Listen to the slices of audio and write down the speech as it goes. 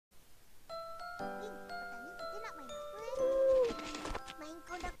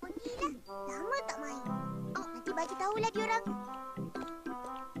Bagi tahulah diorang.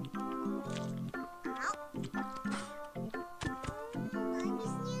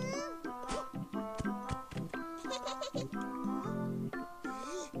 Manisnya. Kita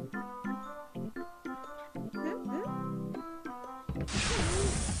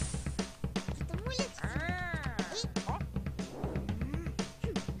mula.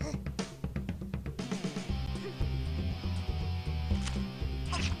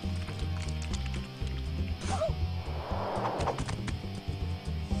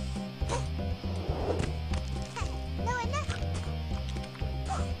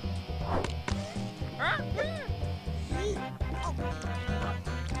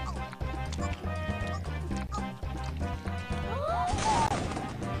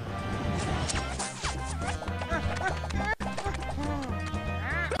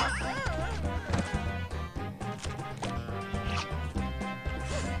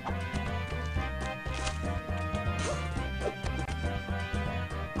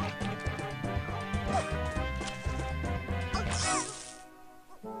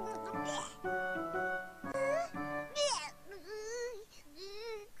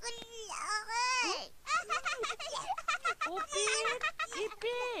 Upin,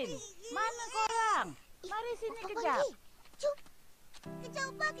 Ipin, mana korang? Mari sini kejap. Jom.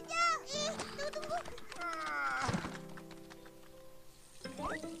 Kejap, Opa, kejap. Tunggu.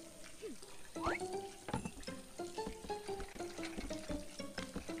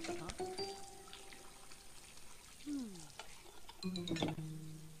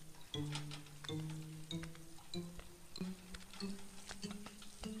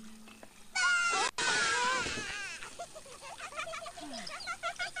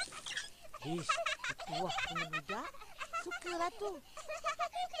 Ish, itu wah punya budak. Sukalah tu.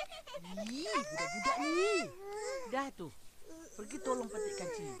 Budak-budak ni. Dah tu. Pergi tolong petik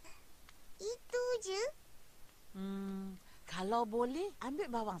kancing. Itu je. Kalau boleh, ambil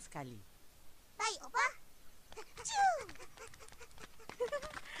bawang sekali. Baik, Opa. Jom.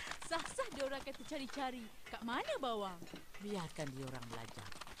 Sah-sah dia orang kata cari-cari. Kat mana bawang? Biarkan dia orang belajar.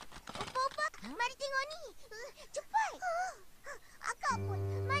 Opa, mari tengok ni. Cepat. Akak pun.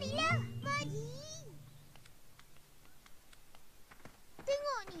 Marilah. Mari.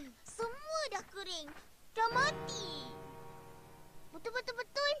 Tengok ni. Semua dah kering. Dah mati.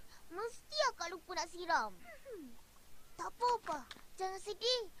 Betul. Mesti akak lupa nak siram. Tak apa, Opa. Jangan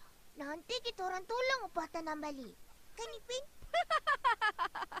sedih. Nanti kita orang tolong Opa tanam balik. Kan, Ipin?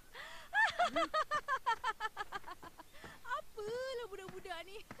 Apalah budak-budak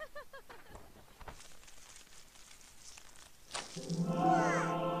ni. Wah,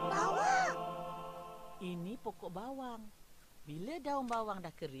 bawang. Ini pokok bawang. Bila daun bawang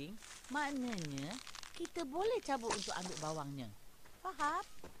dah kering, maknanya kita boleh cabut untuk ambil bawangnya. Faham?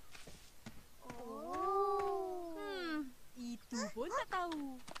 Oh. Itu pun tak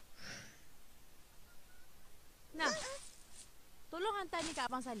tahu. Nah, tolong hantar ni kat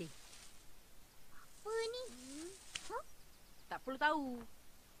Abang Saleh. Apa ni? Tak perlu tahu.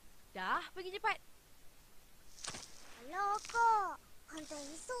 Dah, pergi cepat. Alah, Kak. Hantar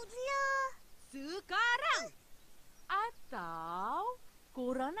esok je lah. Sekarang. Atau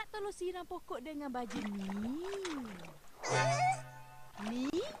korang nak tolong siram pokok dengan baju ni.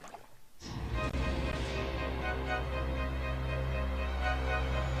 Ni?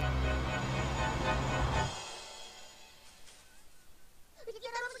 Kita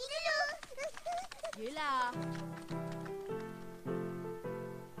orang pergi dulu. Yelah.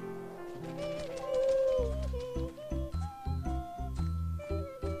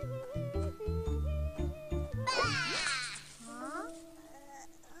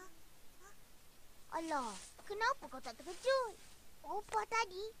 Alah, kenapa kau tak terkejut? Opa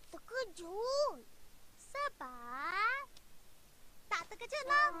tadi terkejut. Sebab tak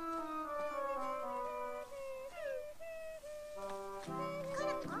terkejutlah. Kau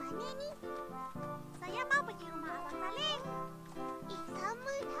nak pergi mana ni? Saya mau pergi rumah Abang Saleh.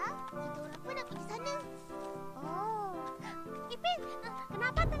 Sama lah. Kita orang pun nak pergi sana. Oh. Ipin,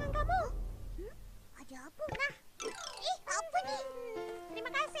 kenapa tangan kamu? Ada apa? Nah. Apa ni? Terima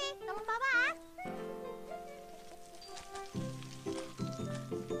kasih. Tolong bawa.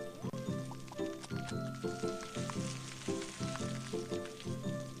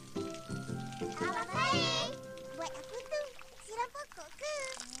 Abang Saleh, buat apa tu? Siram pokok ke?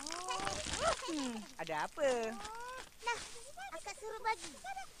 Ada apa? Nah, akak suruh bagi.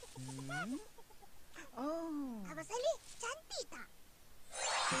 Oh. Abang Saleh, cantik tak?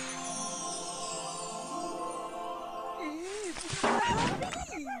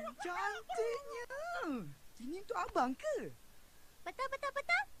 Cantiknya. Ini untuk abang ke? Betul.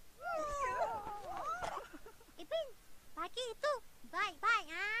 Ipin, pagi itu baik-baik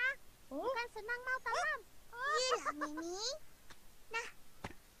ah. Bukan senang mau tanam. Yelah, Mimi. Nah.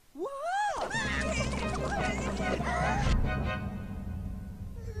 Wah!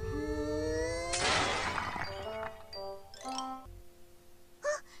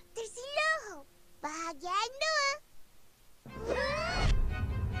 Oh, tersilap. Bahagian tu.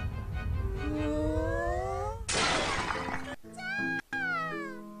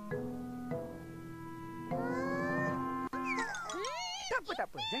 Tak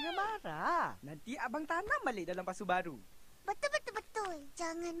apa. Jangan marah. Nanti abang tanam balik dalam pasu baru. Betul.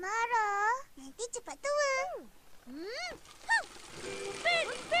 Jangan marah. Nanti cepat tua. Ipin!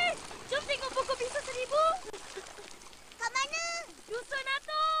 Jom tengok pokok pisang 1000. Kat mana? Dusun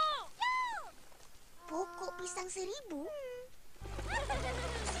Atuk! Pokok pisang 1000? Tak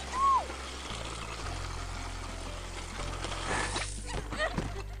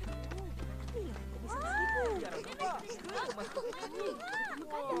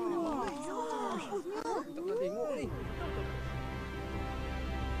pernah tengok ni.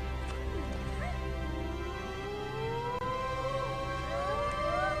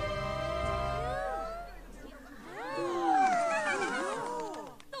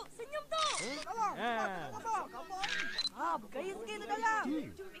 Tok, senyum Tok! Bergaya sikit tu dalam.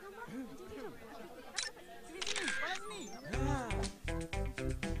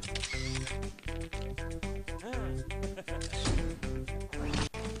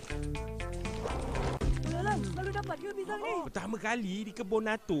 Dalam, baru dapat ke pisang ni? Pertama kali di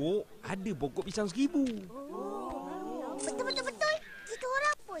kebun Atuk ada pokok pisang 1000. Betul. Kita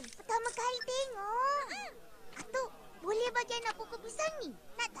orang pun pertama kali tengok. Atuk, boleh bagi anak pokok pisang ni?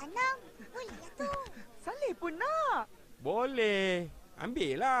 Nak tanam? Boleh, Atuk. Saleh pun nak. Boleh.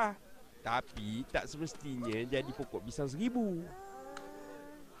 Ambil lah. Tapi tak semestinya jadi pokok pisang 1000.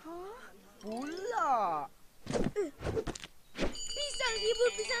 Pula. Pisang 1000.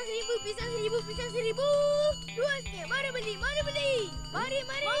 RM2 mana beli? Mari.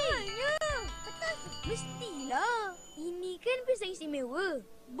 Mahalnya. Betul. Mestilah. Ini kan pisang istimewa.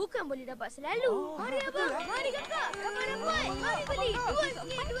 Bukan boleh dapat selalu. Mari abang, mari kakak. Abang nak buat. Mari beli.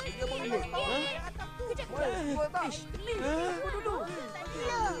 RM2. Kejap. Duduk.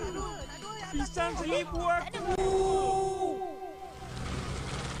 Pisang 1000 aku.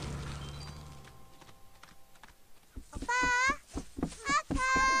 Opa!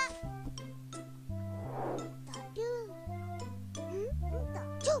 Kakak! Tak ada. Tak.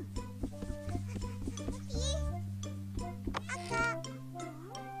 Jom! Ih! Kakak!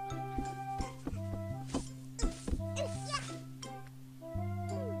 Ya!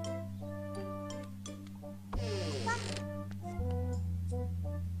 Opa!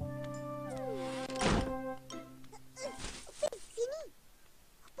 Sini!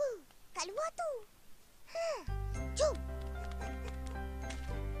 Apa? Kat luar tu. Jom!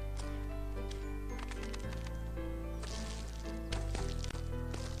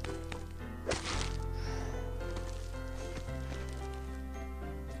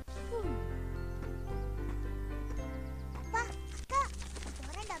 Apa? Kakak, kita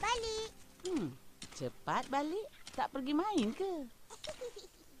orang dah balik. Cepat balik. Tak pergi main ke?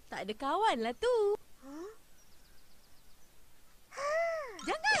 Tak ada kawan lah tu.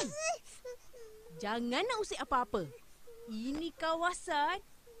 Jangan nak usik apa-apa. Ini kawasan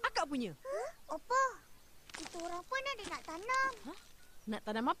akak punya. Apa? Kita orang pun ada nak tanam. Nak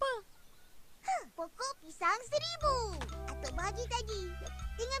tanam apa? Pokok pisang 1000. Atuk bagi tadi.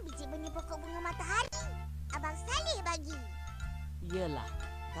 Dengan biji benih pokok bunga matahari. Abang Saleh bagi. Yelah,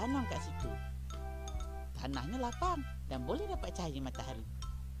 tanam kat situ. Tanahnya lapang dan boleh dapat cahaya matahari.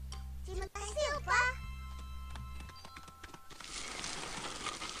 Terima kasih, Opa.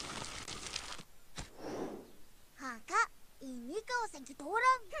 Kak. Ini kawasan kita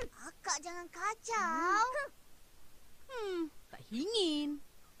orang. Kakak jangan kacau. Tak ingin.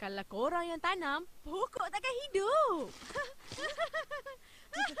 Kalau korang yang tanam, pokok takkan hidup.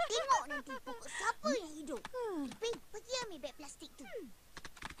 Kita tengok nanti pokok siapa yang hidup. Ipin, pergi ambil beg plastik tu.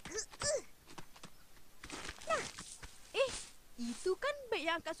 Nah, Itu kan beg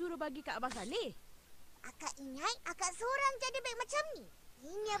yang akak suruh bagi kat Abang Saleh. akak ingat akak seorang jadi beg macam ni.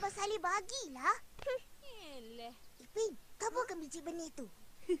 Ini Abang Saleh bagilah. Eleh. Ipin, taburkan biji benih tu.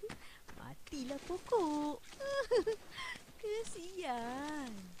 Matilah pokok. Kesian.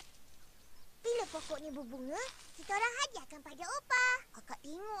 Bila pokok ni berbunga, kita orang hadiahkan pada Opa. Akak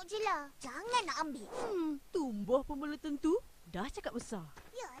tengok je lah. Jangan nak ambil. Tumbuh pun belum tentu. Dah cakap besar.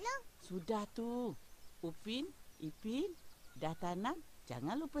 Yalah. Sudah tu. Upin, Ipin, dah tanam,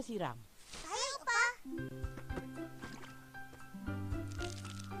 jangan lupa siram. Baik, Opa.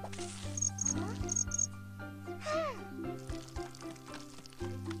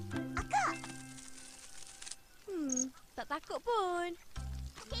 takut pun.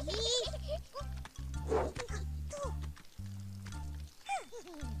 Itu.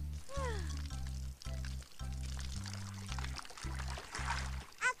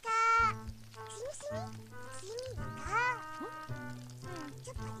 Akak. Sini, sini. Sini, Akak.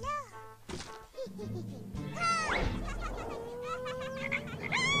 Cepatlah.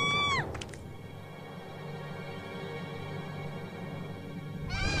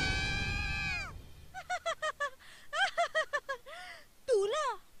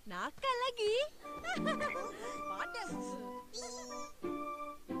 Itulah. Nakal lagi. Padas.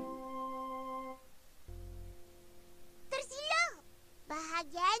 Tersilap.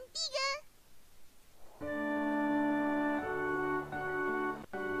 Bahagian 3.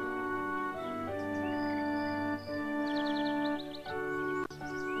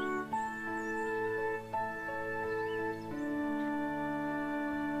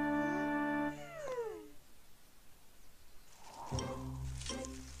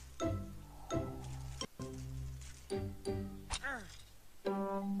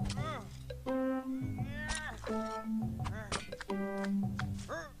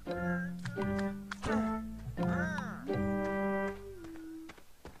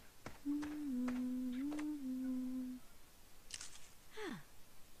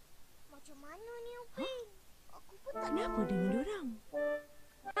 Macam mana ni, Upin? Aku pun tak Kenapa dengan diorang?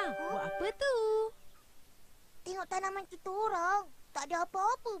 Buat apa tu? tengok tanaman kita orang. Tak ada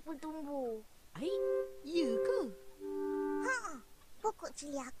apa-apa pun tumbuh. Ya ke? Pokok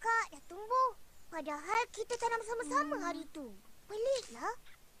ciliakak dah tumbuh. Padahal kita tanam sama-sama hari tu. Peliklah.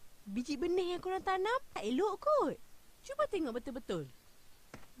 Biji benih yang korang tanam tak elok kot. Cuba tengok betul-betul.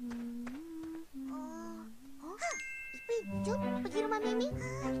 Ipin, jom pergi rumah Mimi.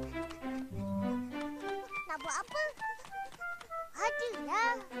 Nak buat apa?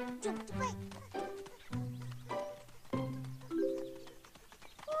 Adalah. Jom cepat.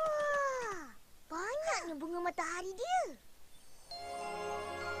 Wah, banyaknya bunga matahari dia.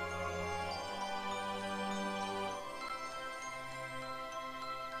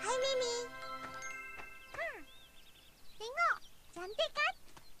 Hai Mimi. Tengok, cantik kan?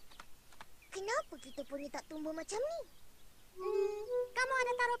 Kenapa kita punya tak tumbuh macam ni? Kamu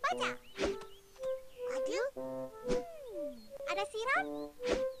ada taruh pajak? Ada. Ada siram?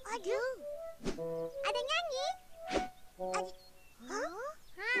 Ada. Ada nyanyi? Ada.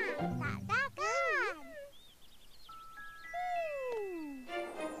 Tak ada kan?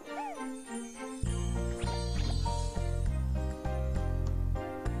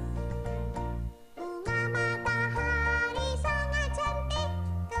 Bunga matahari sangat cantik,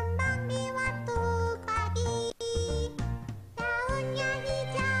 kembang di waktu pagi. Daunnya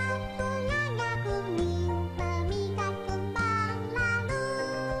hijau, bunganya kuning, memikat kembang lalu.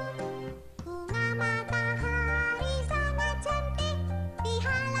 Bunga matahari sangat cantik di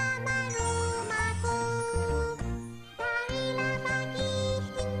halaman rumahku. Darilah pagi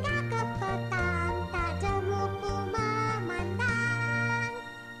hingga ke petang, tak jemuku memandang.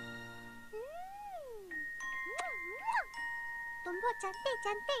 Tumbuh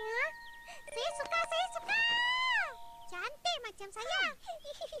cantik-cantik, ha? Saya suka, saya suka. Cantik macam saya.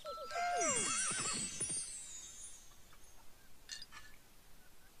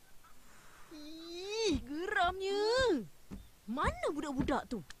 Geramnya. Mana budak-budak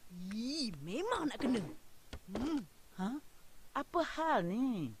tu? Memang nak kena. Apa hal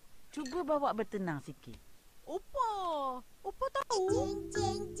ni? Cuba bawa bertenang sikit. Opa tahu. Jeng,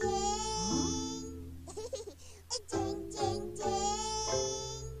 jeng, jeng. Jeng, jeng, jeng.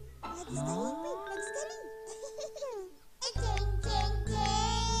 Lagi sekali, Ipin. Lagi sekali. Jeng, jeng,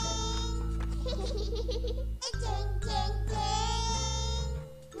 jeng. Jeng, jeng, jeng.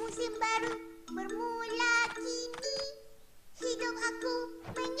 Musim baru bermula kini. Hidup aku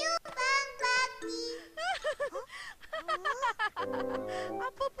menyumbang bakti.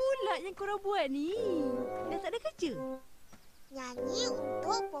 Apa pula yang korang buat ni? Dah tak ada kerja? Nyanyi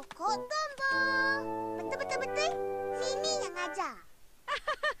untuk pokok tumbuh. Betul-betul-betul. Mimi yang ajar.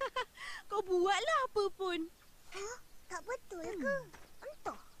 Kau buatlah apa pun. Tak betul ke?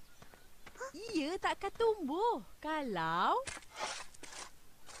 Entah. Ia takkan tumbuh kalau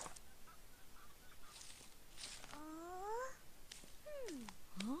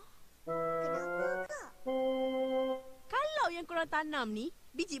Kenapa, Kak? kalau yang korang tanam ni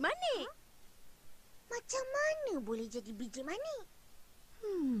biji manik. Macam mana boleh jadi biji manik?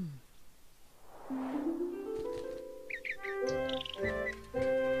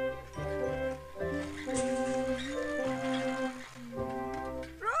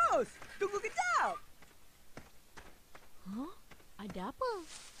 Rose, tunggu kejap. Ada apa?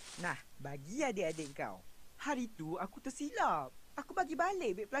 Nah, bagi adik-adik kau. Hari tu aku tersilap. Aku bagi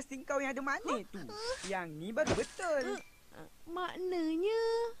balik beg plastik kau yang ada magnet tu. Yang ni baru betul. Maknanya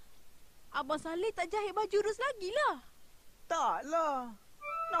Abang Saleh tak jahit baju Rus lagi lah. Taklah.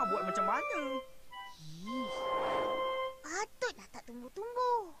 Nak buat macam mana? Patutlah tak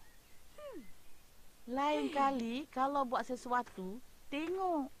tumbuh-tumbuh. Lain kali kalau buat sesuatu,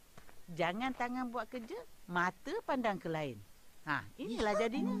 tengok. Jangan tangan buat kerja, mata pandang ke lain. Inilah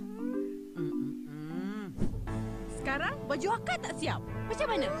jadinya. Sekarang baju akak tak siap. Macam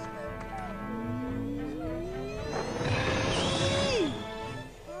mana?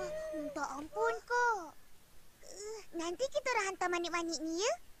 Minta ampun, Kak. Nanti kita orang hantar manik-manik ni,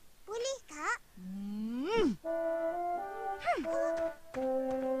 ya? Boleh, Kak?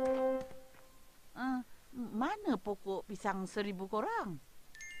 Mana pokok pisang 1000 korang?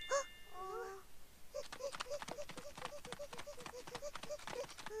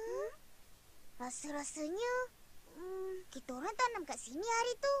 Rasa-rasanya kita orang tanam kat sini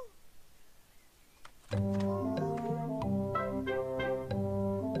hari tu.